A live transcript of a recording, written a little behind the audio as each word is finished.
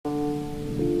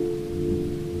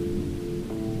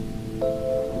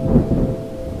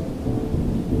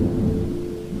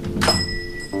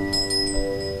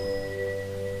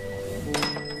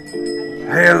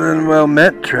Well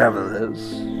met,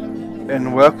 travelers,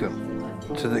 and welcome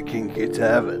to the Kinky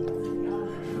Tavern.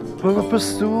 Pull up a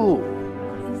stool.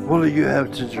 What do you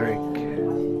have to drink?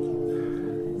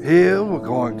 Here we're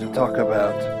going to talk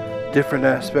about different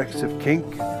aspects of kink,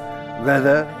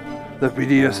 leather, the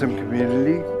BDSM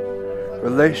community,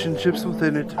 relationships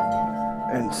within it,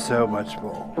 and so much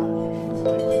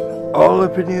more. All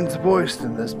opinions voiced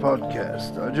in this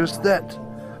podcast are just that,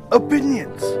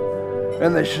 opinions,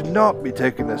 and they should not be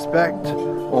taken as fact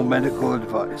or medical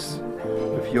advice.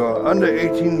 If you are under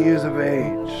 18 years of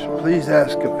age, please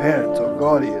ask a parent or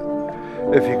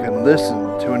guardian if you can listen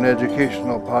to an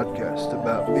educational podcast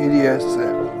about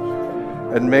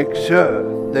BDSM, and make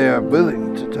sure they are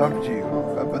willing to talk to you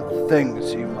about the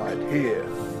things you might hear.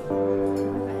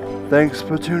 Thanks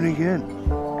for tuning in.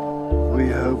 We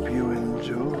hope you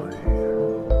enjoy.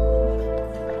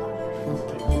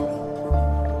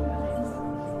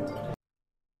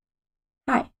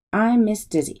 Hi, I'm Miss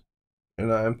Dizzy.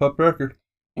 And I'm Pup Record.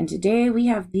 And today we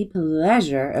have the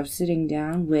pleasure of sitting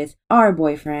down with our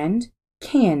boyfriend,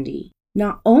 Candy.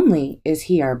 Not only is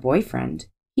he our boyfriend,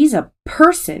 he's a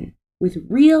person with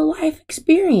real life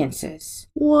experiences.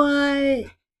 What?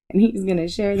 And he's going to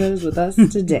share those with us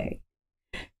today.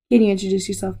 Can you introduce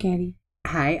yourself, Candy?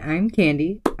 Hi, I'm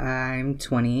Candy. I'm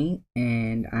 20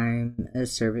 and I'm a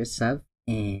service sub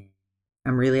and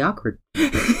I'm really awkward.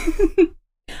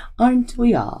 Aren't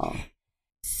we all?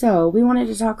 So, we wanted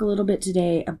to talk a little bit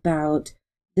today about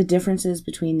the differences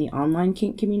between the online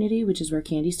kink community, which is where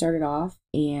Candy started off,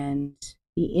 and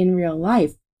the in real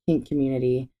life kink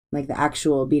community, like the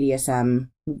actual BDSM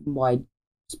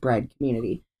widespread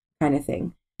community kind of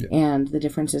thing. Yeah. And the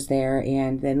differences there,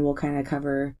 and then we'll kind of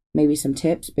cover maybe some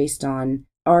tips based on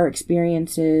our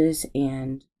experiences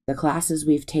and the classes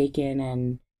we've taken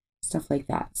and stuff like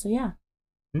that. So yeah,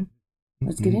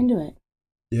 let's get into it.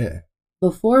 Yeah.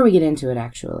 Before we get into it,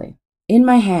 actually, in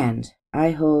my hand,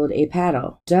 I hold a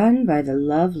paddle done by the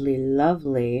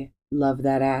lovely Love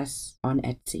That Ass on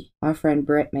Etsy. Our friend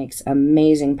Britt makes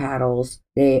amazing paddles.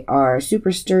 They are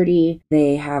super sturdy,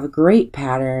 they have great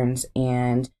patterns,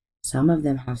 and some of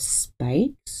them have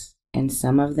spikes, and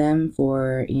some of them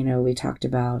for, we talked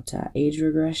about age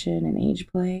regression and age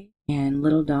play and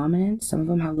little dominance. Some of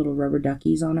them have little rubber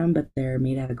duckies on them, but they're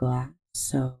made out of glass,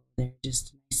 so they're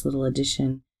just a nice little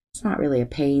addition. It's not really a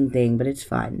pain thing, but it's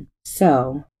fun.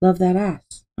 So, Love That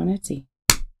Ass on Etsy.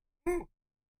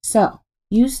 So,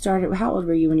 you started, how old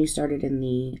were you when you started in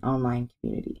the online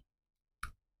community?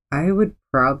 I would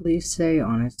probably say,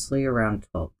 honestly, around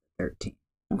 12, 13.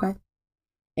 Okay.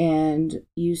 And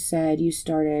you said you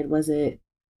started, was it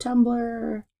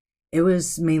Tumblr? It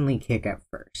was mainly Kik at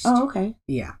first. Oh, okay.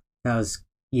 Yeah.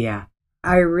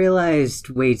 I realized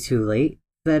way too late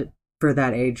that for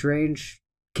that age range,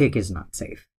 Kik is not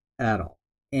safe at all.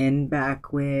 And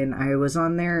back when I was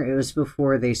on there, it was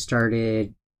before they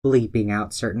started bleeping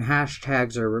out certain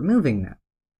hashtags or removing them.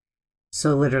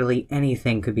 So literally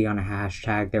anything could be on a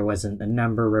hashtag. There wasn't the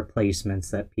number replacements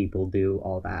that people do,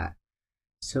 all that.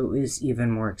 So it was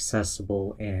even more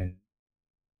accessible and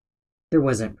there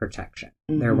wasn't protection.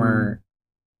 Mm-hmm. There weren't,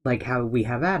 like how we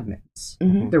have admins.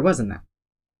 Mm-hmm. There wasn't that.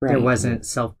 Right. There wasn't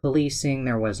self-policing.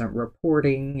 There wasn't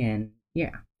reporting. And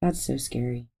yeah. That's so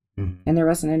scary. Mm-hmm. And there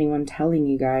wasn't anyone telling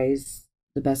you guys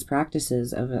the best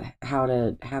practices of how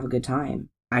to have a good time.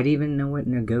 I'd even know what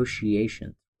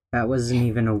negotiation. That wasn't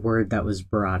even a word that was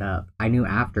brought up. I knew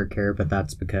aftercare, but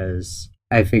that's because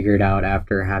I figured out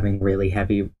after having really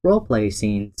heavy roleplay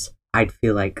scenes, I'd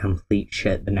feel like complete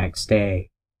shit the next day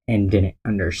and didn't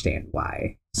understand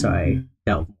why. So I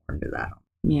delved more into that.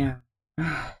 Yeah.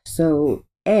 So,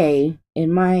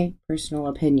 in my personal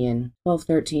opinion, 12,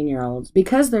 13-year-olds,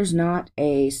 because there's not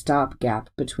a stopgap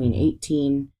between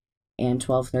 18 and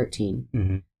 12,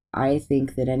 13, I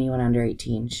think that anyone under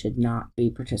 18 should not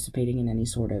be participating in any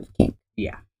sort of kink.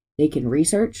 Yeah. They can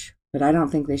research, but I don't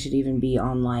think they should even be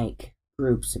on,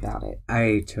 groups about it.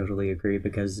 I totally agree,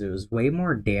 because it was way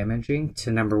more damaging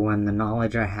to, number one, the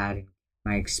knowledge I had,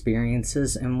 my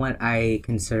experiences, and what I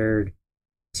considered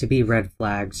to be red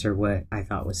flags or what I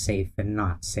thought was safe and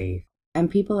not safe. And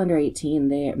people under 18,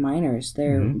 they're minors.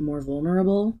 They're more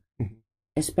vulnerable,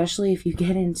 especially if you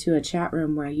get into a chat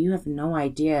room where you have no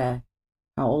idea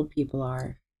how old people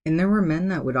are. And there were men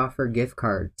that would offer gift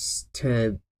cards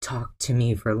to talk to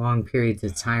me for long periods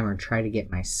of time or try to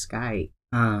get my Skype.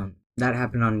 That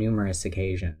happened on numerous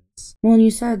occasions. Well, and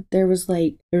you said there was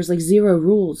 0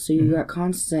 rules, so you got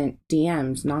constant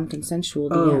DMs, non-consensual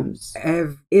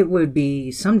DMs. It would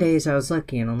be, some days I was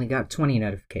lucky and only got 20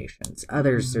 notifications.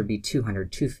 Others, there'd be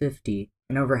 200, 250,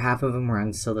 and over half of them were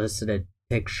unsolicited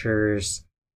pictures,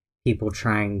 people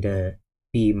trying to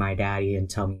be my daddy and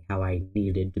tell me how I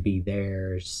needed to be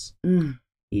theirs. Mm.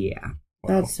 Yeah.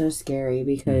 That's so scary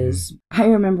because I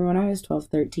remember when I was 12,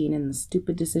 13 and the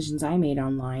stupid decisions I made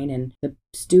online and the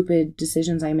stupid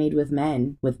decisions I made with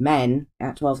men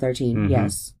at 12, 13,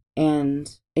 yes.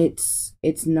 And it's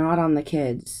not on the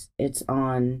kids, it's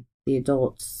on the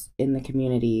adults in the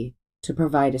community to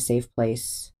provide a safe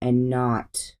place and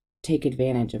not take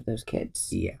advantage of those kids.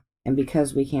 Yeah. And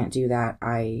because we can't do that,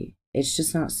 it's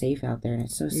just not safe out there, and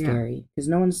it's so scary because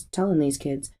no one's telling these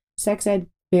kids. Sex ed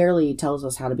barely tells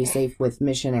us how to be safe with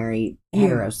missionary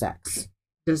heterosex.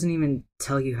 Doesn't even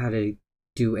tell you how to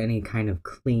do any kind of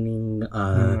cleaning.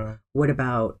 What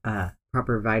about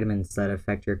proper vitamins that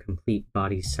affect your complete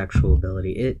body's sexual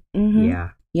ability?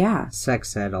 Yeah.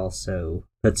 Sex ed also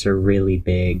puts a really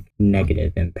big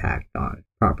negative impact on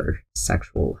proper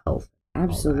sexual health.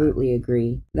 Absolutely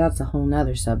agree. That's a whole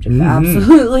nother subject.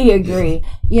 Absolutely agree.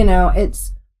 You know,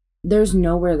 there's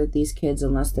nowhere that these kids,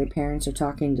 unless their parents are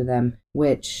talking to them,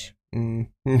 which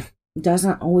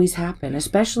doesn't always happen,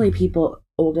 especially people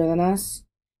older than us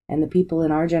and the people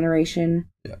in our generation.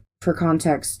 Yeah. For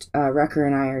context, Wrecker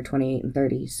and I are 28 and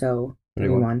 30, so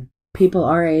 31. People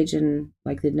our age and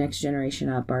like the next generation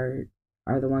up are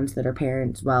the ones that are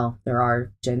parents. Well, there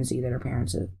are Gen Z that are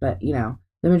parents, but you know,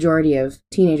 the majority of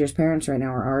teenagers' parents right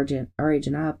now are our age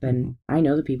and up, and I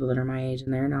know the people that are my age,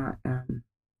 and they're not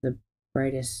the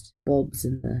brightest bulbs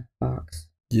in the box.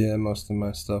 Yeah, most of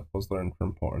my stuff was learned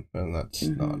from porn, and that's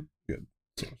not good.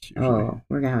 Oh,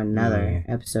 we're gonna have another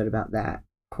episode about that.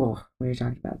 Cool. We were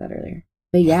talking about that earlier.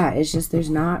 But yeah, it's just there's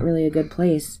not really a good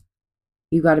place.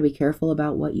 You got to be careful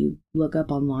about what you look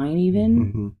up online,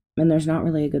 even. And there's not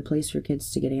really a good place for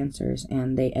kids to get answers,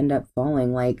 and they end up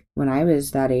falling. Like, when I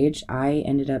was that age, I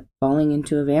ended up falling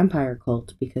into a vampire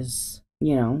cult because,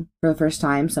 you know, for the first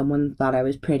time, someone thought I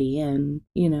was pretty, and,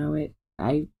 you know,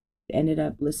 I ended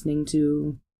up listening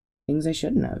to things I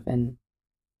shouldn't have, and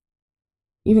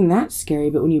even that's scary.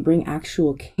 But when you bring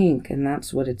actual kink, and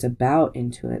that's what it's about,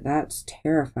 into it, that's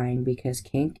terrifying because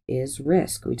kink is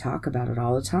risk. We talk about it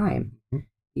all the time.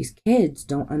 These kids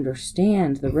don't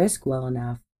understand the risk well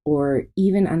enough, or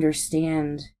even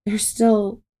understand, they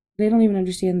don't even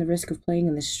understand the risk of playing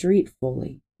in the street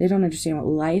fully. They don't understand what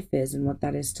life is and what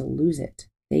that is to lose it.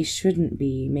 They shouldn't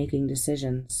be making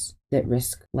decisions that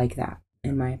risk like that,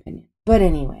 in my opinion. But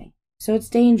anyway, so it's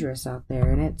dangerous out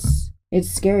there, and it's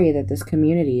scary that this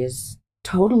community is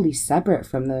totally separate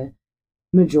from the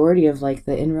majority of like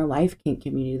the in real life kink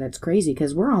community. That's crazy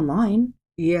because we're online.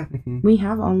 Yeah. We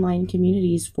have online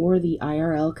communities for the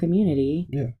IRL community.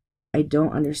 Yeah. I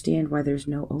don't understand why there's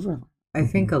no overlap. I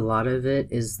think a lot of it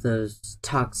is those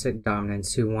toxic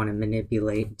dominants who want to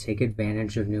manipulate and take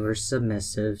advantage of newer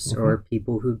submissives or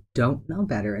people who don't know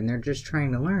better and they're just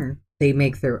trying to learn. They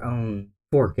make their own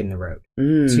fork in the road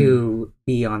to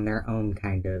be on their own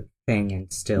kind of thing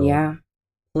and still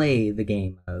play the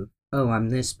game of, oh, I'm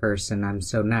this person, I'm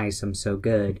so nice, I'm so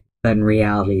good. But in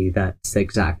reality, that's the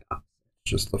exact opposite.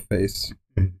 Just the face.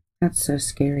 That's so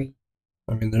scary.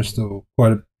 I mean, there's still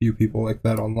quite a few people like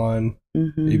that online,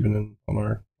 even on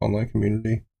our online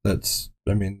community.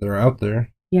 They're out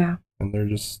there. Yeah. And they're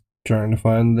just trying to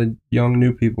find the young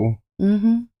new people.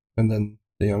 And then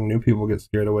the young new people get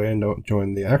scared away and don't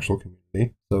join the actual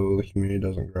community. So the community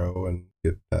doesn't grow and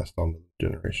get passed on to the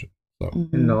generation. So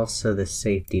And also the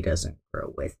safety doesn't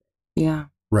grow with it. Yeah.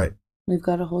 Right. We've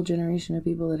got a whole generation of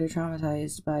people that are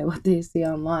traumatized by what they see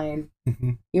online.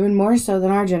 Even more so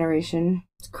than our generation.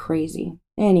 It's crazy.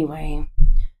 Anyway,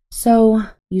 so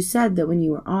you said that when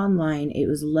you were online, it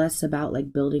was less about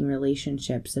like building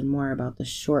relationships and more about the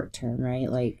short term, right?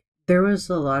 Like, there was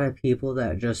a lot of people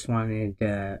that just wanted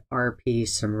to RP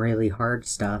some really hard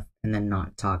stuff and then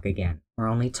not talk again. Or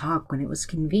only talk when it was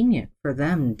convenient for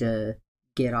them to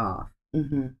get off.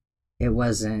 It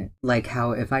wasn't like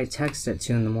how if I text at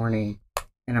 2 a.m.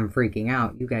 and I'm freaking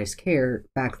out, you guys care.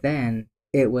 Back then,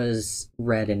 it was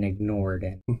read and ignored,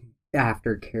 and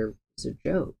aftercare was a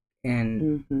joke.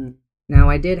 And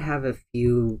now I did have a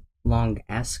few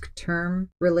long-esque term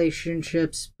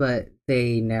relationships, but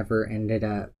they never ended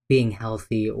up being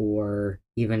healthy or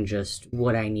even just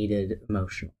what I needed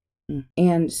emotionally.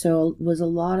 And so was a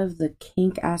lot of the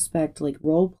kink aspect like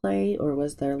role play, or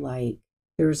was there like...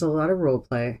 There was a lot of role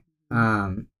play.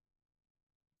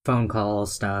 Phone call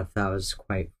stuff that was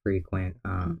quite frequent.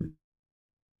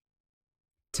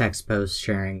 Text post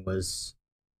sharing was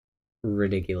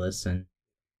ridiculous, and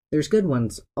there's good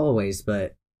ones always,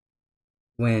 but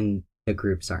when the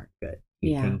groups aren't good,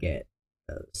 you can get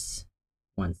those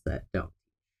ones that don't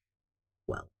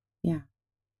well. Yeah.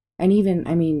 And even,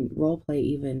 I mean, role play,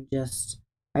 even just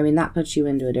I mean, that puts you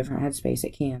into a different headspace.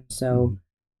 It can. So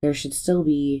there should still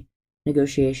be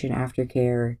negotiation,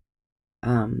 aftercare,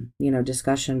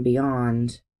 discussion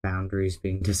beyond. Boundaries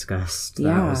being discussed. That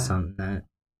Yeah. was something that,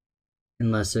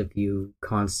 unless if you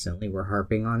constantly were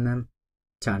harping on them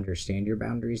to understand your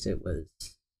boundaries, it was.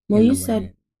 Well, you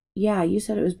said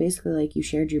it was basically like you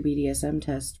shared your BDSM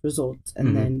test results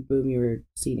and then boom, you were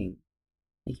seating.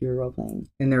 Like you were role playing.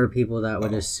 And there were people that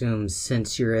would assume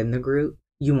since you're in the group,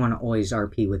 you want to always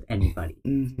RP with anybody.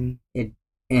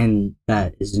 And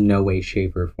that is no way,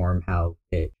 shape, or form how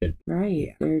it should be. Right.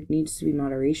 Yeah. There needs to be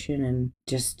moderation, and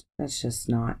that's just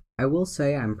not. I will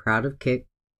say I'm proud of Kik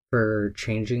for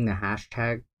changing the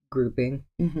hashtag grouping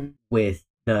with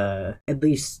at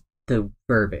least the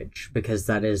verbiage, because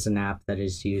that is an app that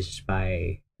is used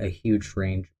by a huge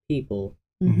range of people.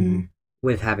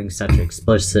 With having such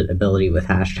explicit ability with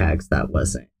hashtags, that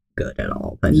wasn't good at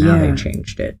all. But now they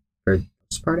changed it for the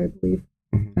most part, I believe.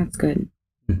 That's good.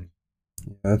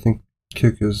 I think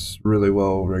Kik is really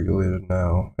well regulated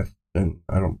now, and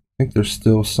I don't think there's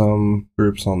still some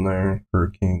groups on there for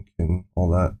kink and all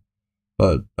that,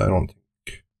 but I don't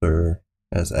think they're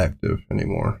as active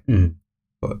anymore.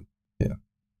 But yeah,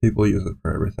 people use it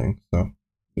for everything. So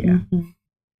yeah.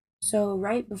 So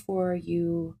right before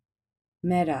you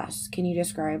met us, can you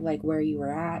describe like where you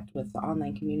were at with the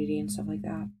online community and stuff like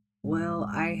that? Well,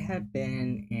 I had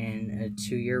been in a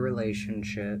 2-year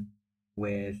relationship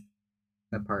with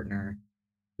a partner.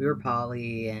 We were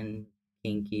poly and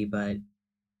kinky, but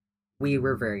we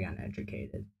were very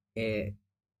uneducated. It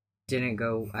didn't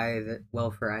go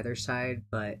well for either side,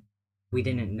 but we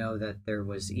didn't know that there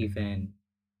was even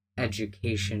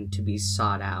education to be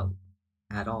sought out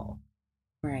at all.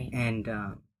 Right. And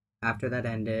after that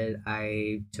ended,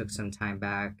 I took some time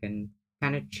back and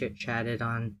kind of chit-chatted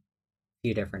on a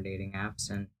few different dating apps,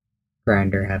 and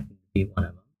Grindr happened to be one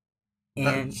of them.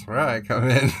 And, that's where I come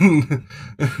in.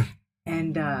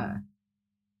 And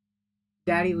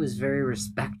Daddy was very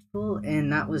respectful,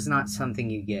 and that was not something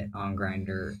you get on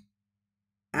Grindr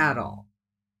at all.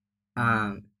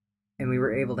 And we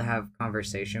were able to have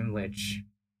conversation, which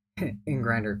in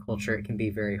Grindr culture, it can be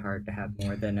very hard to have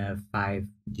more than a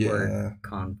 5-word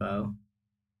convo.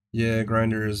 Yeah,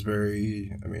 Grindr is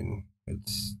very, I mean,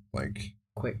 it's like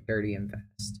quick, dirty, and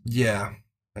fast. Yeah.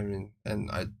 I mean, and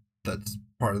that's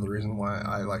part of the reason why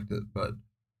I liked it, but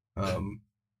I am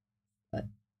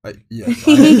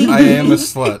a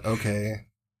slut, okay,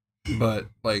 but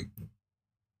like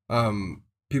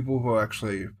people who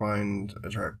actually find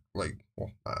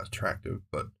not attractive,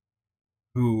 but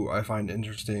who I find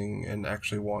interesting and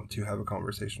actually want to have a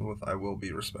conversation with, I will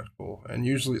be respectful. And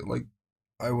usually, like,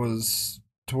 I was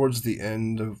towards the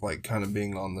end of like kind of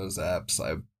being on those apps,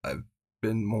 I've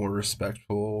been more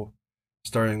respectful,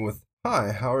 starting with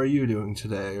 "Hi, how are you doing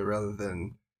today?" rather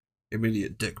than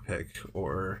immediate dick pic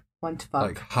or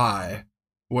like "Hi,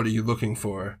 what are you looking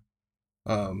for?"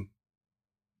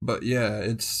 But yeah,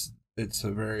 it's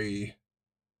a very,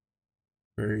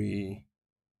 very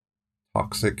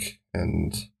toxic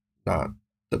and not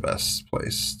the best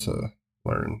place to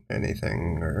learn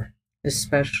anything, or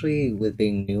especially with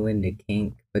being new into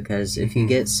kink, because if you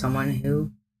get someone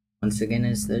who, once again,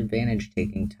 is the advantage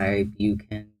taking type, you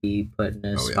can be put in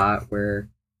a spot where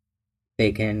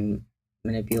they can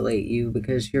manipulate you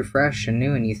because you're fresh and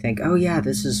new and you think, oh yeah,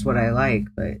 this is what I like,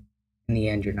 but in the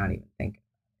end you're not even thinking.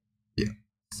 Yeah.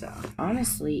 So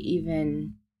honestly,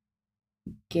 even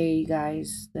gay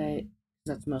guys,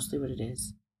 that's mostly what it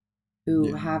is,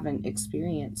 who haven't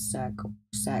experienced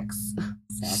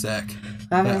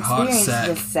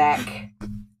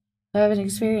haven't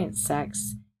experienced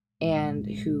sex and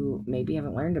who maybe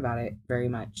haven't learned about it very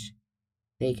much,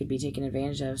 they could be taken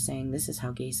advantage of, saying this is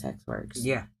how gay sex works.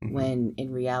 Yeah. When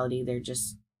in reality they're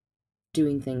just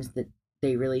doing things that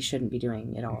they really shouldn't be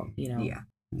doing at all, you know? Yeah.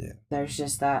 Yeah. There's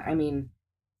just that. I mean,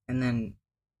 and then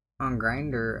on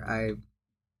Grindr, I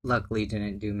luckily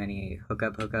didn't do many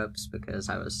hookups because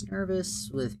I was nervous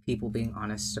with people being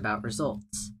honest about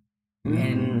results.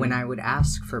 And when I would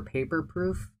ask for paper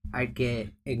proof, I'd get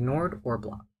ignored or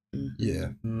blocked.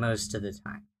 Yeah. Most of the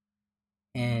time.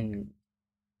 And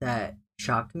that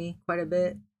shocked me quite a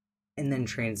bit. And then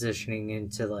transitioning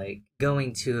into like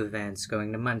going to events,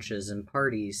 going to munches and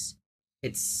parties,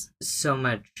 it's so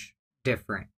much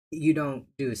different. You don't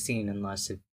do a scene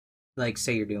unless like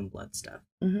say you're doing blood stuff.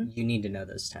 You need to know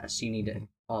those tests. You need to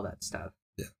all that stuff.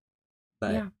 Yeah.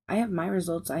 But yeah, I have my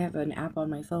results. I have an app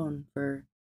on my phone for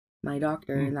my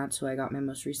doctor, and that's who I got my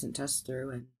most recent test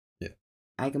through, and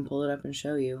I can pull it up and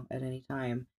show you at any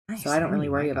time. Nice. So I don't really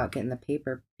worry about getting the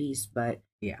paper piece, but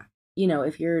yeah, you know,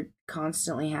 if you're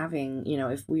constantly having, you know,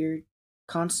 if we're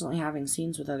constantly having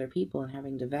scenes with other people and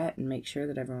having to vet and make sure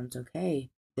that everyone's okay,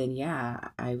 then yeah,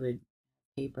 I would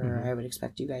I would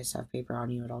expect you guys to have paper on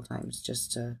you at all times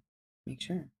just to make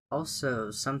sure. Also,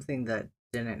 something that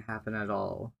didn't happen at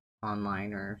all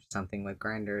online or something with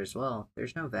Grindr as well,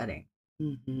 there's no vetting.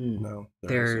 Mm-hmm. No.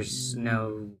 There's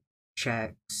no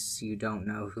checks. You don't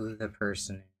know who the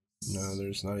person is. No,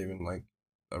 there's not even like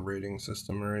a rating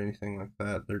system or anything like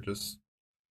that. They're just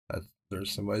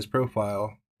there's somebody's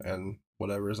profile and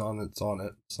whatever's on it's on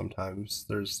it. Sometimes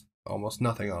there's almost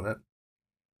nothing on it.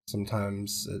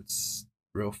 Sometimes it's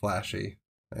real flashy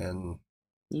and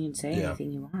you can say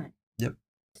anything you want. Yep.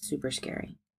 Super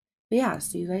scary. But yeah,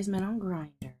 so you guys met on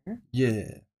Grindr.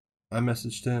 Yeah. I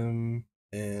messaged him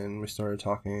and we started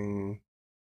talking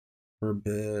for a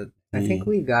bit. I think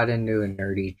we got into a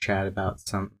nerdy chat about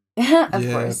something. Of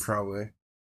course. Probably.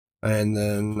 And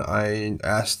then I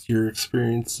asked your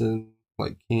experience in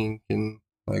like kink and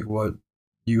like what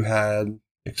you had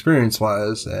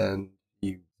experience-wise, and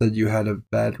you said you had a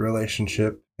bad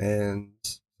relationship, and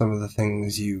some of the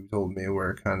things you told me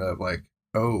were kind of like,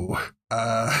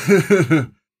 I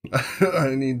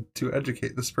need to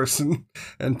educate this person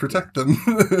and protect them.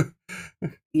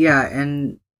 Yeah,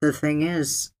 and the thing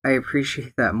is, I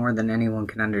appreciate that more than anyone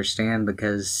can understand,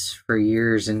 because for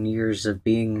years and years of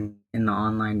being in the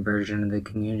online version of the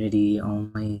community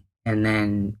only, and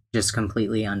then just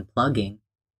completely unplugging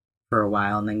for a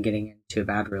while, and then getting into a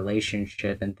bad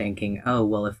relationship and thinking, oh,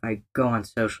 well, if I go on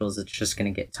socials, it's just going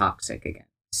to get toxic again.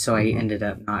 So I ended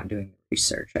up not doing the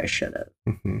research I should have.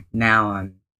 Now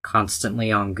I'm constantly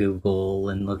on Google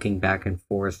and looking back and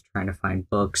forth, trying to find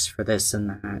books for this and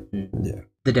that. And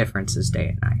the difference is day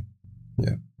and night.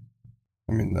 Yeah.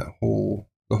 I mean, the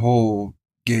whole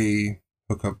gay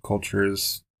hookup culture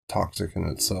is toxic in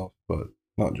itself, but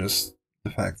not just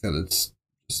the fact that it's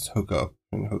just hook up,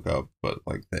 but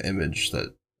like the image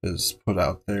that is put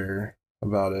out there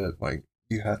about it. Like,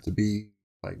 you have to be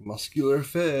like muscular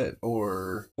fit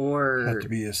or have to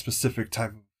be a specific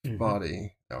type of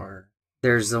body, or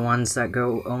there's the ones that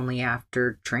go only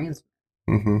after trans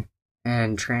men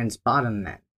and trans bottom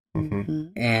men.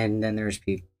 And then there's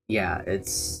people,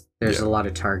 there's a lot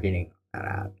of targeting on that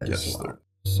app as well.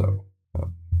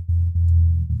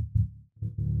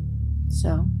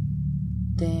 So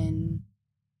then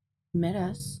you met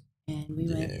us, and we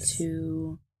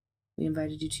we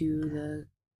invited you to the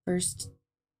first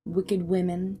Wicked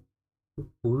Women.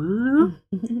 Woo!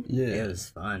 It was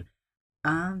fun.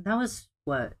 That was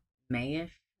what,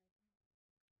 Mayish?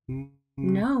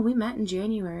 No, we met in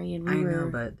January, and I know,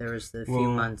 but there was the few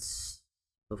months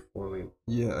before we.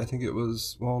 Yeah, I think it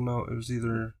was. Well, no, it was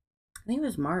either. I think it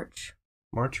was March.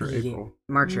 March or April.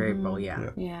 March or April, yeah.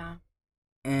 Yeah.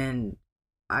 And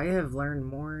I have learned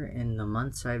more in the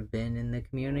months I've been in the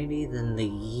community than the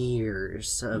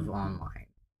years of online.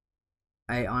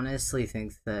 I honestly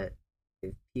think that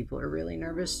if people are really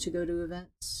nervous to go to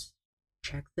events,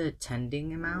 check the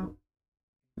attending amount.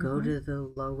 Go to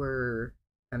the lower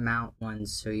amount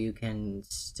ones so you can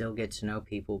still get to know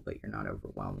people, but you're not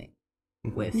overwhelming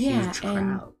with huge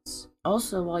crowds.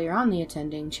 Also, while you're on the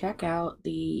attending, check out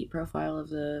the profile of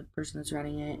the person that's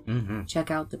running it. Check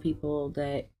out the people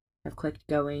that have clicked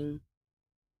going.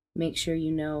 Make sure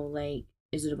you know, like,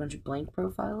 is it a bunch of blank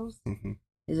profiles?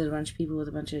 Is it a bunch of people with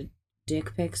a bunch of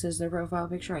dick pics as their profile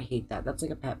picture? I hate that. That's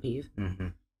like a pet peeve.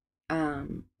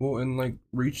 Well, and like,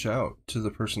 reach out to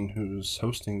the person who's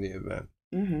hosting the event.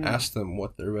 Ask them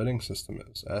what their vetting system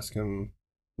is. Ask them,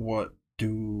 what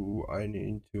do I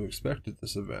need to expect at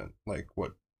this event? Like,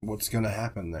 what's gonna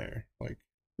happen there? Like,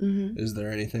 is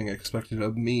there anything expected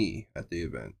of me at the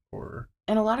event?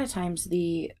 And a lot of times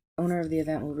the owner of the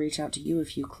event will reach out to you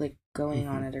if you click going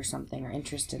on it or something, or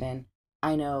interested in.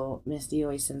 I know Miss D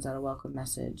always sends out a welcome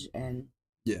message, and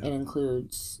it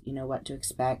includes, what to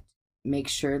expect. Make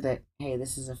sure that, hey,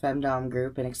 this is a femdom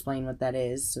group, and explain what that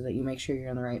is so that you make sure you're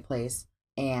in the right place,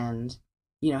 and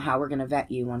how we're going to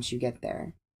vet you once you get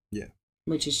there. Yeah.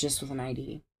 Which is just with an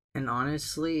ID. And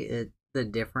honestly, the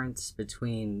difference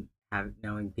between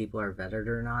knowing people are vetted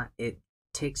or not, it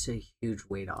takes a huge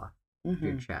weight off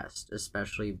your chest,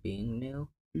 especially being new,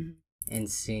 and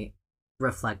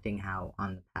reflecting how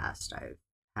on the past I've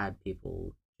had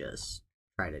people just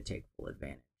try to take full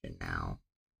advantage, and now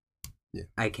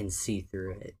I can see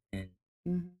through it, and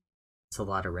it's a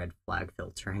lot of red flag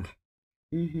filtering.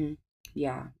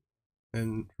 Yeah.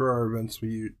 And for our events,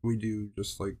 we do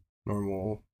just like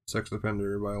normal sex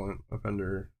offender, violent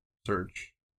offender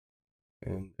search,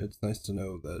 and it's nice to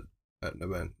know that at an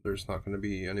event there's not going to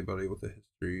be anybody with a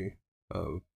history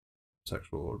of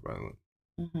sexual or violent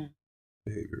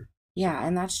behavior. Yeah,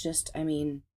 and that's just,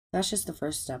 that's just the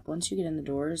first step. Once you get in the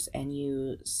doors and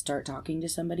you start talking to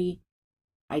somebody,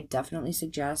 I definitely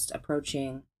suggest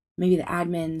approaching maybe the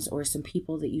admins or some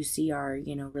people that you see are,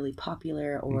 really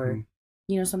popular, or,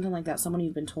 something like that. Someone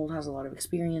you've been told has a lot of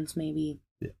experience, maybe.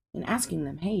 Yeah. And asking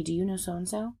them, hey, do you know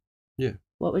so-and-so? Yeah.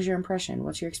 What was your impression?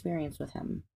 What's your experience with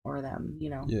him or them,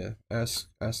 Yeah, ask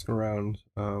around.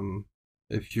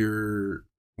 If you're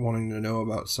wanting to know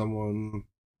about someone,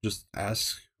 just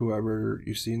ask whoever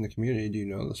you see in the community, do you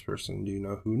know this person? Do you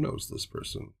know who knows this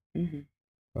person?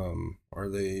 Are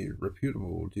they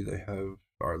reputable?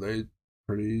 Are they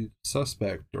pretty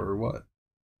suspect or what?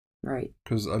 Right.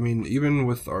 Because, I mean, even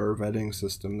with our vetting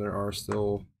system, there are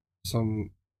still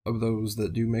some of those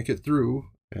that do make it through,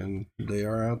 and they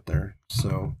are out there.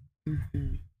 So,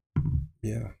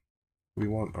 yeah, we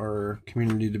want our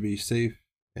community to be safe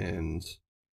and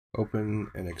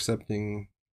open and accepting,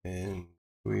 and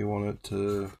we want it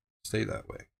to stay that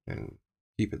way and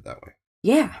keep it that way.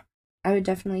 Yeah. I would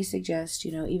definitely suggest,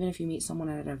 even if you meet someone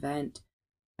at an event,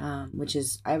 which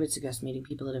is, I would suggest meeting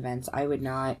people at events. I would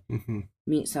not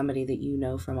meet somebody that you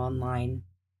know from online,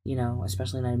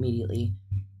 especially not immediately.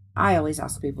 I always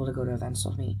ask people to go to events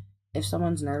with me. If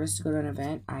someone's nervous to go to an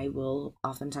event, I will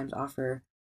oftentimes offer,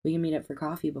 we can meet up for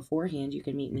coffee beforehand. You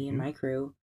can meet me and my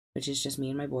crew, which is just me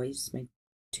and my boys, my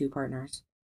 2 partners.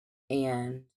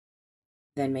 And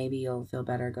then maybe you'll feel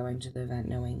better going to the event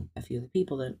knowing a few of the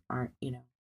people that aren't,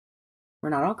 we're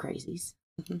not all crazies.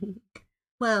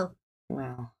 Well,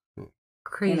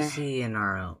 crazy in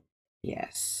our own.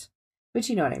 Yes. But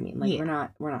you know what I mean. Like,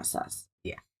 we're not sus.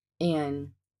 Yeah.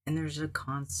 And there's a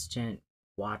constant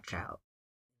watch out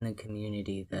in the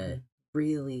community that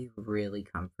really, really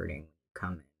comforting when you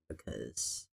come in,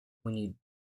 because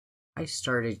I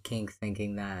started Kink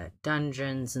thinking that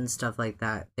dungeons and stuff like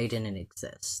that, they didn't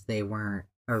exist. They weren't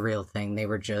a real thing. They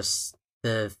were just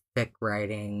the fic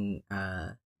writing,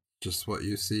 just what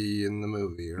you see in the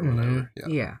movie or whatever.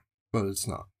 Yeah. But it's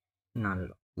not. Not at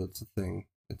all. That's a thing.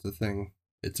 It's a thing.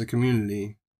 It's a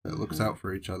community that looks out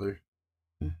for each other.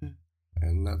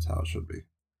 And that's how it should be.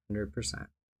 100%.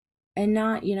 And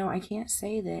not, I can't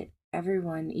say that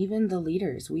everyone, even the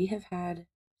leaders, we have had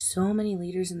so many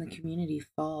leaders in the community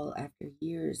fall after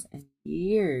years and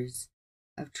years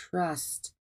of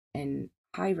trust and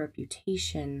high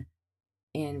reputation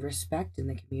and respect in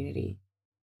the community.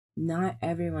 Not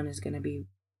everyone is going to be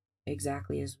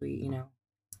exactly as we,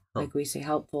 like we say,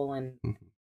 helpful and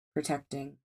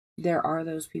protecting. There are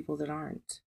those people that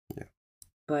aren't. Yeah.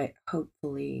 But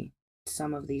hopefully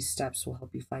some of these steps will help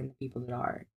you find the people that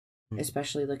are,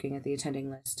 especially looking at the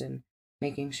attending list and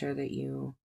making sure that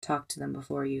you talk to them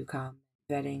before you come,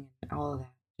 vetting and all of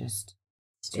that. Just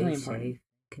stay really important. Safe,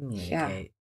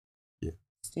 communicate. Yeah.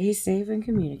 Stay safe and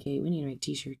communicate. We need to make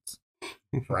t-shirts.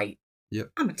 Right.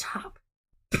 Yep. I'm a top.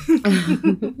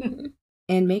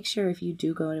 And make sure if you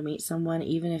do go to meet someone,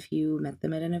 even if you met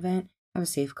them at an event, have a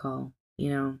safe call,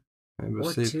 Have a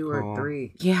or safe 2 call. or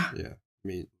 3. Yeah. Yeah.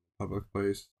 Meet public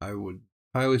place. I would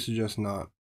highly suggest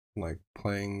not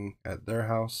playing at their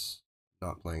house,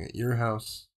 not playing at your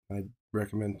house. I'd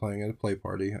recommend playing at a play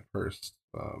party at first,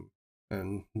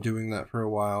 and doing that for a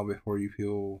while before you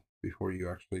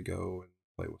actually go and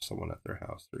play with someone at their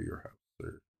house or your house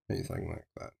or anything like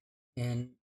that.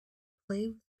 And play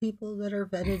with people that are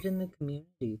vetted in the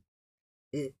community.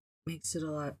 It makes it a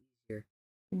lot easier.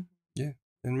 Yeah,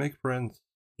 and make friends.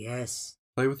 Yes.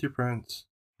 Play with your friends.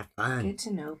 Have fun. Get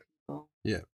to know people.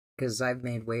 Yeah. Because I've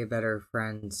made way better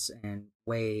friends and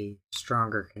way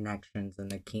stronger connections in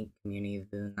the kink community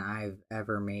than I've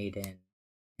ever made in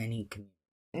any community.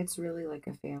 It's really like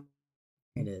a family.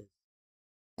 It is.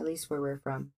 At least where we're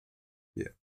from. Yeah.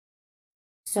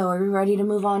 So are we ready to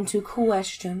move on to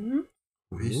questions?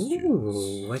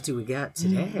 Ooh, what do we got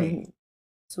today?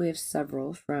 So we have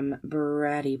several from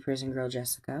Bratty Prison Girl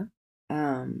Jessica.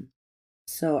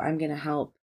 So I'm going to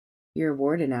help your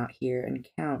warden out here and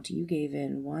count. You gave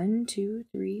in 1, 2,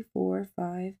 3, 4,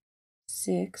 5,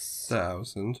 6,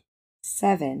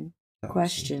 7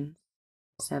 questions.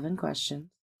 7 questions.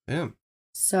 Damn.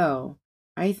 So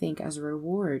I think as a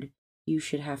reward, you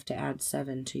should have to add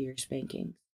 7 to your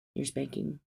spanking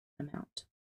amount.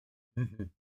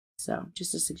 So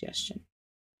just a suggestion.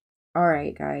 All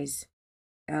right, guys.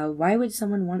 Why would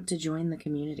someone want to join the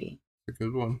community? A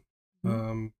good one.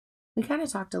 We kind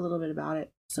of talked a little bit about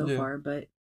it so far, but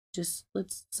just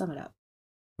let's sum it up.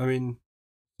 I mean,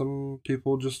 some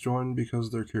people just join because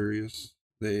they're curious.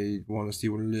 They want to see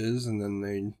what it is, and then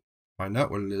they find out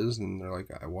what it is, and they're like,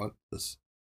 I want this.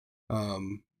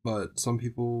 But some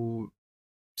people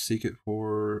seek it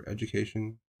for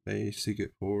education. They seek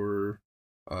it for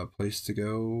a place to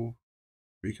go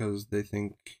because they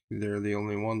think they're the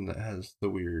only one that has the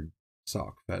weird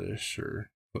sock fetish or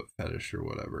foot fetish or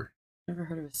whatever. Never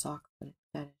heard of a sock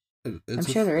fetish. I'm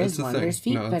sure there is one. Thing. There's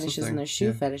feet no, fetishes and there's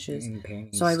shoe fetishes.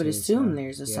 So I would assume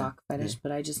there's a sock fetish,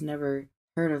 but I just never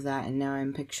heard of that. And now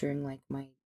I'm picturing like my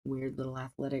weird little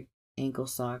athletic ankle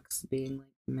socks being like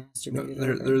masturbated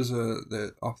over. There's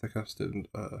the Off the Cuff student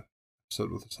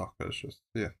episode with the sock fetishes.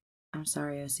 Yeah. I'm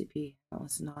sorry, OCP. I haven't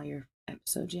listened to all your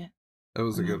episodes yet. That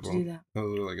was a good one. That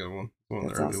was a really good one. One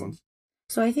of the early ones.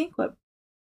 So I think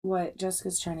what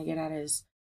Jessica's trying to get at is,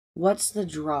 what's the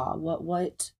draw?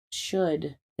 What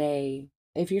should they,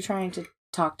 if you're trying to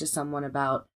talk to someone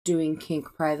about doing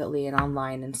kink privately and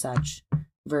online and such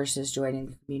versus joining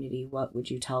the community, what would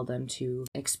you tell them to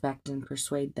expect and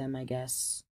persuade them, I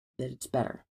guess, that it's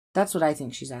better? That's what I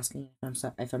think she's asking.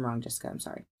 If I'm wrong, Jessica, I'm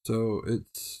sorry. So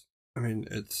it's a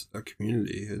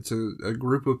community. It's a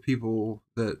group of people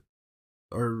that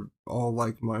are all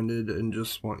like-minded and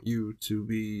just want you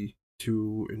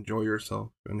to enjoy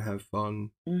yourself and have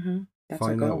fun. That's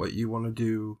find out what you want to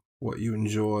do, what you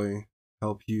enjoy,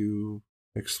 help you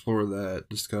explore that,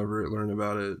 discover it, learn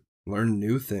about it, learn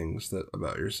new things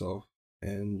about yourself,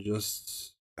 and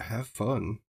just have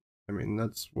fun. I mean,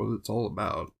 that's what it's all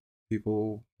about.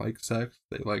 People like sex,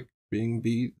 they like being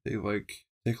beat, they like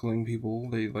tickling people,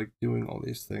 they like doing all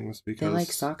these things because... They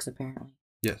like socks, apparently.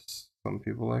 Yes, some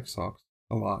people like socks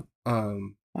a lot.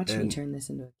 Watch me turn this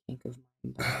into a kink of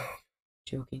mine by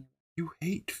joking. You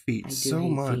hate feet so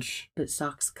much. Feet, but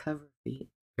socks cover feet.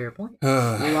 Fair point.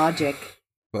 Logic.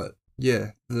 But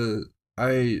yeah,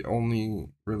 I only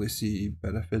really see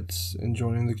benefits in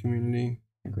joining the community.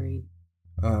 Agreed.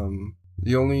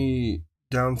 The only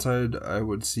downside I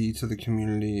would see to the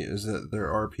community is that there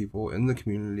are people in the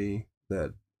community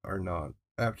that are not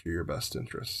after your best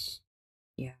interests.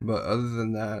 Yeah. But other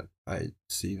than that, I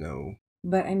see no...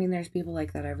 But, I mean, there's people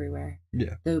like that everywhere.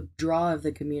 Yeah. The draw of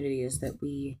the community is that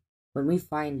when we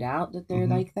find out that they're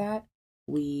like that,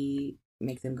 we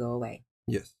make them go away.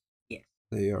 Yes. Yes.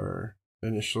 They are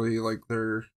initially like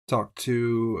they're talked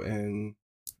to and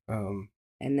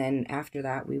then after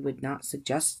that, we would not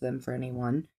suggest them for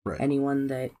anyone. Right. Anyone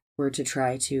that were to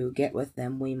try to get with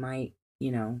them, we might,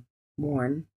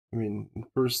 warn. I mean,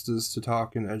 first is to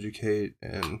talk and educate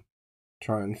and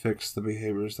try and fix the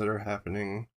behaviors that are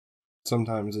happening.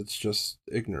 Sometimes it's just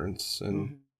ignorance,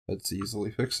 and it's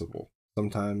easily fixable.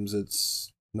 Sometimes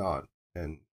it's not,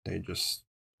 and they just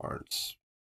aren't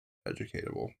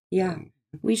educatable. Yeah. And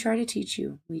we try to teach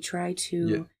you. We try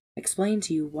to explain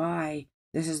to you why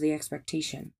this is the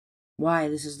expectation, why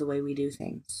this is the way we do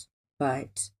things.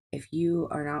 But if you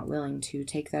are not willing to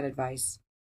take that advice,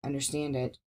 understand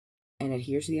it, and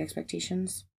adhere to the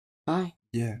expectations, bye.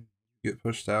 Yeah, you get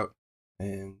pushed out,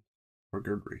 and for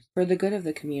good reason. For the good of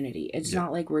the community. It's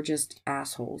not like we're just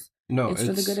assholes. No, it's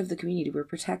for the good of the community.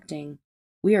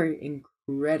 We are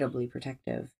incredibly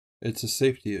protective. It's a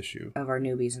safety issue. Of our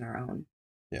newbies and our own.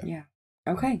 Yeah. Yeah.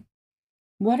 Okay.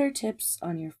 What are tips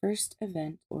on your first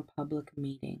event or public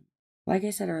meeting? Like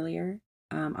I said earlier,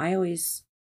 I always,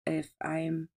 if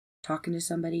I'm talking to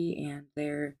somebody and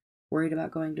they're worried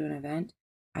about going to an event,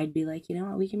 I'd be like,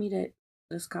 we can meet at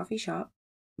this coffee shop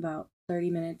about 30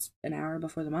 minutes, an hour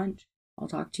before the lunch. I'll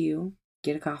talk to you,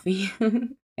 get a coffee,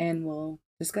 and we'll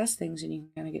discuss things and you can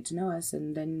kind of get to know us,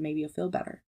 and then maybe you'll feel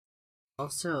better.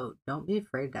 Also, don't be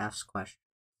afraid to ask questions.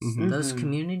 Those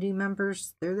community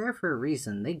members, they're there for a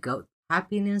reason.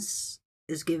 Happiness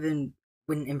is given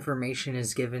when information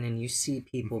is given and you see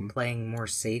people playing more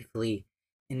safely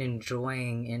and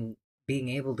enjoying and being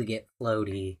able to get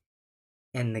floaty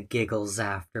and the giggles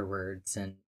afterwards.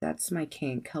 And that's my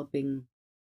kink, helping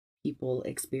people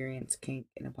experience kink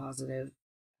in a positive,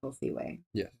 healthy way.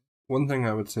 Yeah. One thing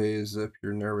I would say is if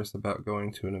you're nervous about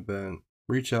going to an event,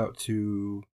 reach out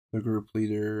to the group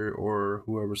leader or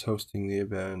whoever's hosting the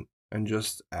event and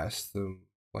just ask them,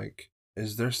 like,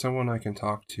 is there someone I can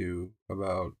talk to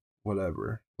about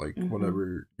whatever, like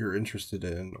whatever you're interested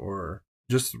in, or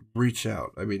just reach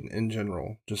out. I mean, in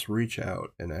general, just reach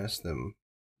out and ask them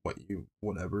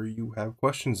whatever you have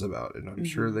questions about, and I'm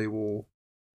sure they will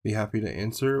be happy to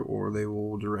answer, or they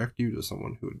will direct you to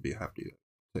someone who would be happy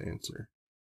to answer.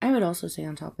 I would also say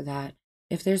on top of that,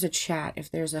 if there's a chat, if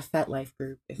there's a FetLife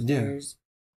group, if there's,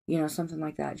 something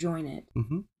like that, join it.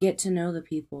 Get to know the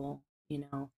people,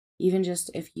 even just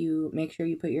if you make sure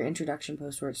you put your introduction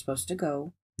post where it's supposed to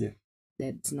go. Yeah.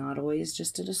 It's not always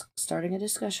just starting a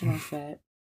discussion on Fet.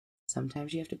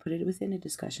 Sometimes you have to put it within a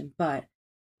discussion, but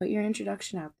put your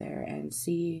introduction out there and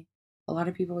see. A lot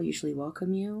of people usually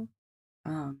welcome you.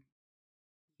 You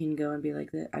can go and be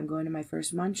like, I'm going to my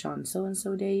first munch on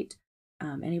so-and-so date.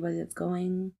 Anybody that's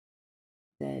going,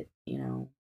 that,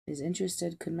 is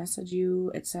interested could message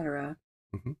you, etc.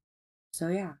 Mm-hmm. So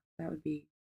yeah, that would be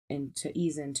to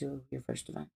ease into your first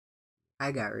event.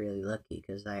 I got really lucky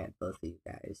because I had both of you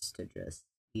guys to just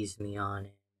ease me on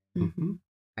it. Mm-hmm.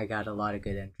 I got a lot of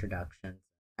good introductions.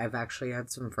 I've actually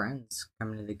had some friends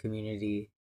come into the community,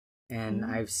 and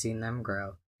I've seen them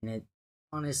grow. And it,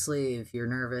 honestly, if you're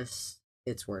nervous,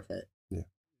 it's worth it. Yeah.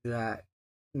 That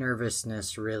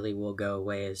nervousness really will go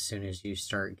away as soon as you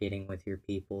start getting with your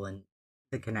people, and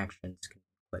the connections can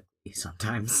quickly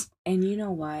sometimes. And you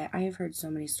know why? I have heard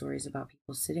so many stories about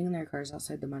people sitting in their cars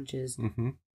outside the Munches,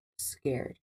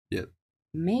 scared. Yep.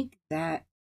 Make that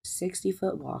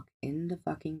 60-foot walk in the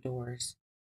fucking doors,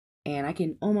 and I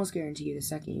can almost guarantee you the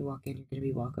second you walk in, you're going to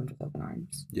be welcomed with open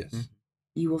arms. Yes. Mm-hmm.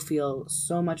 You will feel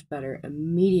so much better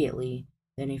immediately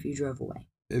than if you drove away.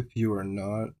 If you are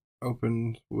not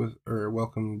opened with or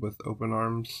welcomed with open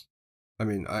arms, I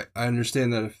mean, I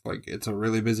understand that if like it's a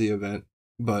really busy event,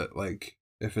 but like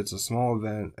if it's a small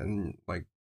event and like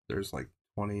there's like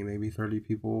 20, maybe 30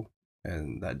 people,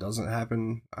 and that doesn't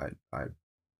happen,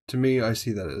 to me, I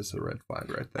see that as a red flag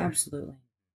right there. Absolutely.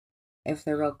 If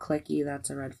they're real cliquey, that's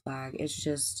a red flag. It's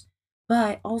just,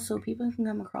 but also people can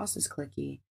come across as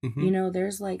cliquey. Mm-hmm.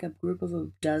 There's like a group of a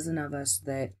dozen of us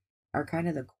that are kind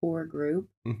of the core group,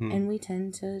 and we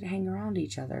tend to hang around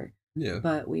each other. Yeah.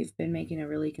 But we've been making a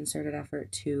really concerted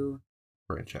effort to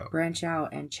branch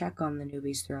out and check on the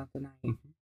newbies throughout the night. Mm-hmm.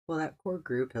 Well, that core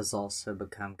group has also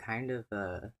become kind of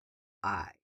a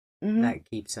eye that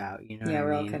keeps out, you know what I mean? Yeah,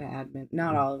 we're all kind of admin.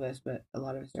 Not all of us, but a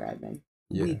lot of us are admin.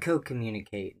 Yeah. We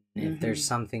co-communicate. If there's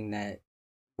something that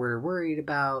we're worried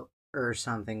about or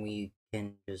something, we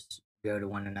can just go to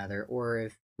one another. Or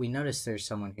if we notice there's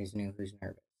someone who's new who's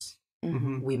nervous,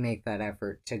 we make that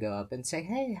effort to go up and say,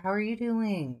 hey, how are you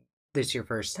doing? This your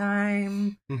first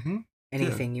time?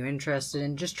 Anything you interested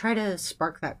in? Just try to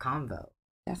spark that convo.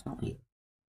 Definitely.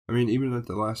 I mean, even at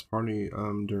the last party,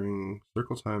 during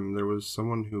circle time, there was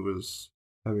someone who was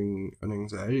having an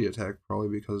anxiety attack, probably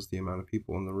because of the amount of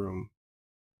people in the room.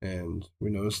 And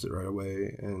we noticed it right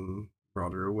away and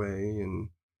brought her away and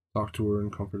talked to her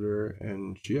and comforted her.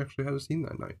 And she actually had a scene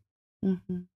that night.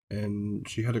 And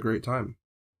she had a great time.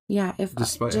 Yeah, if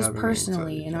despite just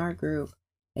personally anxiety in our group,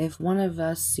 if one of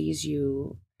us sees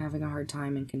you having a hard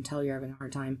time and can tell you're having a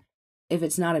hard time, if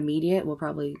it's not immediate, we'll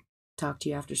probably talk to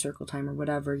you after circle time or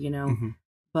whatever,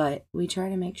 But we try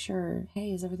to make sure,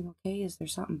 hey, is everything okay? Is there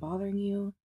something bothering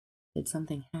you? Did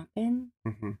something happen?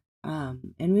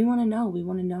 And we want to know. We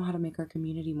want to know how to make our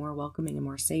community more welcoming and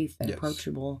more safe and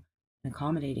approachable and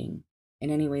accommodating in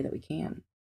any way that we can.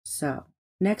 So,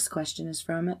 next question is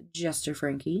from Jester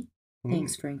Frankie.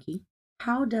 Thanks, Frankie.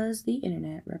 How does the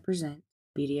internet represent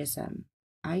BDSM?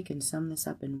 I can sum this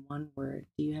up in one word.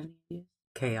 Do you have any ideas?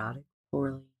 Chaotic.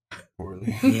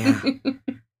 Poorly. Yeah.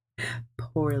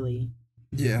 Poorly.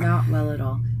 Yeah. Not well at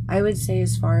all. I would say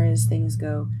as far as things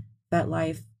go,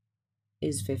 FetLife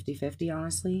is 50-50,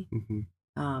 honestly.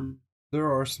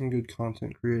 There are some good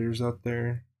content creators out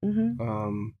there.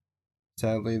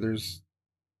 Sadly, there's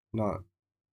not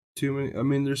too many. I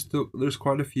mean, there's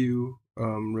quite a few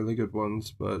really good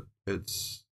ones, but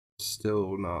it's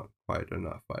still not quite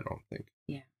enough, I don't think.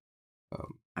 Yeah.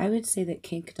 I would say that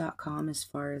kink.com, as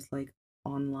far as like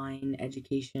online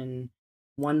education,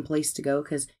 one place to go,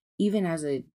 because even as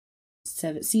a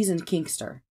seasoned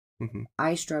kinkster,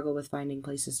 I struggle with finding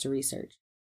places to research.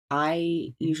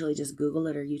 I usually just Google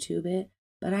it or YouTube it,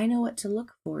 but I know what to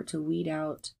look for to weed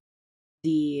out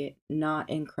the not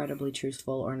incredibly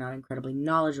truthful or not incredibly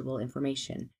knowledgeable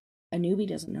information. A newbie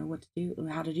doesn't know what to do,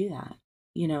 how to do that,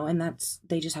 and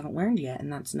they just haven't learned yet,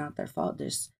 and that's not their fault.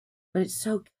 But it's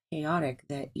so chaotic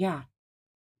that,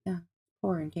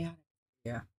 poor and chaotic.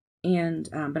 Yeah. And,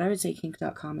 but I would say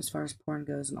kink.com, as far as porn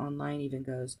goes and online even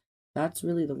goes, that's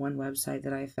really the one website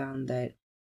that I found that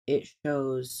it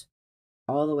shows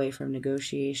all the way from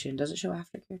negotiation. Does it show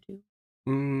aftercare too?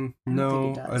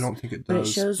 No, I don't think it does. But it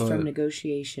shows from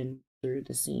negotiation through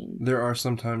the scene. There are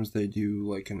sometimes they do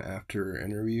like an after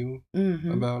interview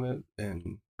about it,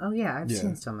 and I've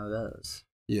seen some of those.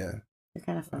 Yeah, they're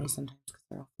kind of funny sometimes because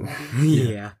they're all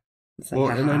floating. It's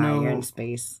like, and I know you're in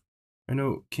space. I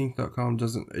know kink.com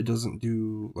doesn't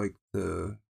do like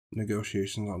the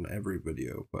negotiations on every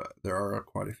video, but there are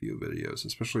quite a few videos,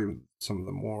 especially some of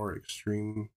the more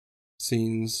extreme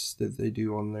scenes that they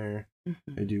do on there.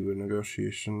 They do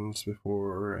negotiations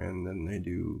before, and then they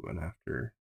do an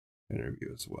after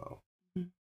interview as well.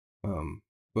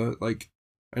 But like,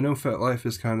 I know FetLife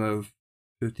is kind of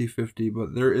 50-50,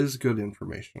 but there is good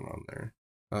information on there.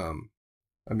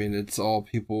 I mean, it's all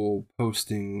people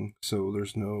posting, so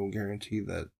there's no guarantee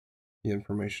that the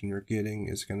information you're getting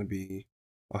is going to be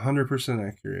 100%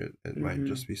 accurate. It might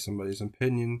just be somebody's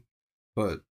opinion,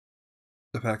 but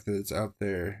the fact that it's out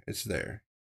there, it's there.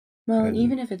 Well, and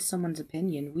even if it's someone's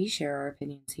opinion, we share our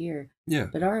opinions here. Yeah.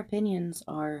 But our opinions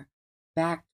are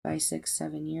backed by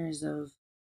 6-7 years of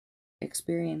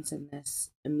experience in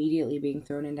this, immediately being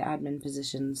thrown into admin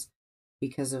positions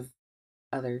because of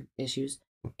other issues,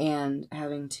 and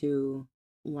having to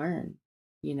learn,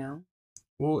 you know?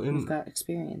 Well, we've got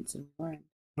experience and we've learned.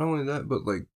 Not only that, but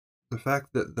like the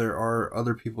fact that there are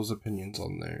other people's opinions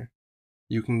on there,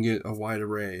 you can get a wide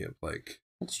array of like,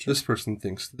 that's true. This person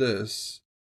thinks this,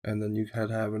 and then you had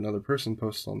to have another person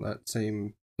post on that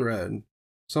same thread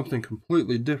something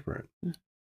completely different.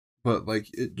 But like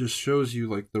it just shows you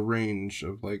like the range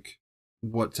of like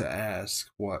what to ask,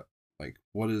 what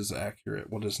is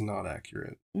accurate, what is not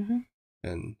accurate,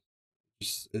 and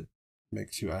just it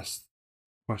makes you ask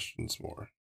questions more.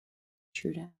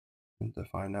 True that. And to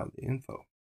find out the info,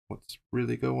 what's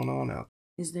really going on out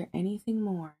there. Is there anything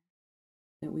more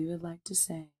that we would like to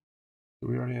say? Did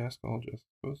we already ask all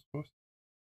Jessica's questions?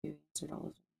 You answered all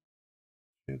of them.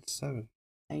 She had 7.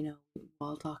 I know.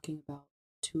 While talking about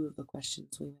 2 of the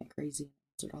questions, we went crazy and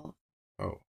answered all of them.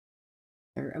 Oh.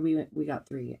 Or we got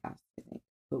 3 asked, I think.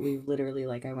 But we've literally,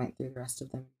 like, I went through the rest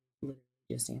of them and literally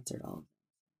just answered all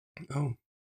of them.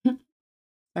 Oh.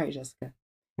 Sorry, Jessica.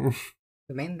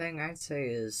 The main thing I'd say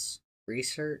is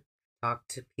research, talk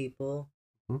to people,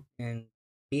 and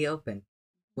be open.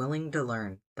 Willing to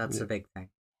learn. That's a big thing.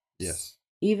 Yes.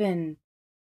 Even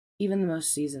the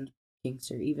most seasoned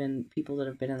kinkster, even people that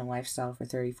have been in the lifestyle for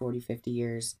 30, 40, 50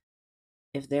 years,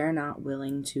 if they're not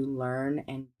willing to learn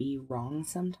and be wrong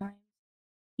sometimes,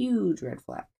 huge red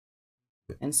flag.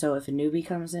 And so if a newbie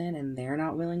comes in and they're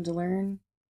not willing to learn,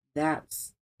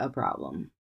 that's a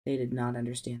problem. They did not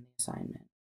understand the assignment.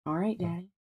 All right,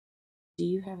 Daddy. Do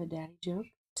you have a daddy joke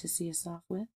to see us off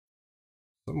with?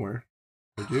 Somewhere.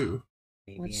 I do.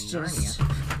 Maybe let's in just Narnia.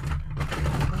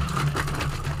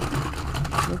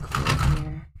 Look for it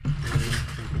here.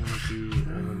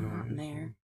 Not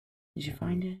there. Did you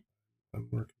find it? I'm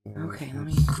working on it. Okay, let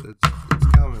me... It's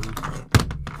coming.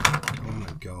 Oh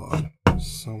my god.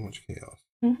 So much chaos.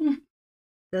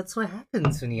 That's what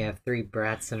happens when you have 3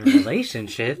 brats in a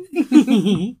relationship.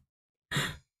 You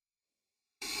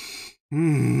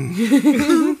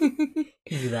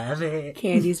love it.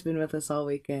 Candy's been with us all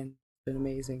weekend. It's been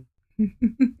amazing.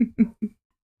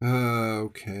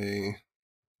 Okay.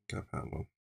 Got that one.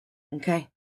 Okay.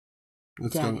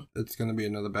 It's gonna be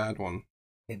another bad one.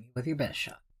 Hit me with your best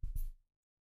shot.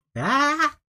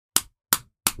 Ah!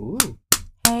 Ooh.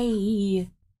 Hey.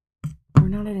 We're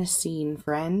not in a scene,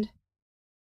 friend.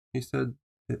 He said,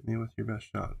 hit me with your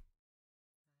best shot.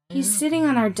 He's sitting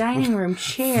on our dining room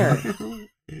chair.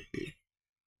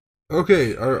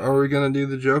 Okay, are we gonna do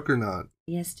the joke or not?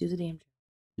 Yes, do the damn joke.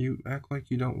 You act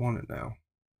like you don't want it now.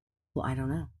 Well, I don't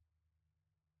know.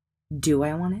 Do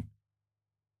I want it?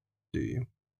 Do you?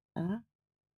 I don't know.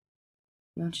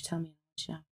 Why don't you tell me?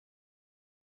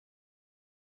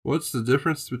 What's the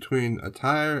difference between a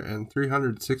tire and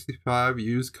 365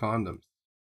 used condoms?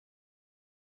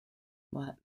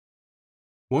 What?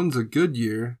 One's a good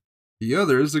year, the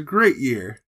other is a great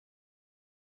year.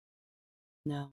 No.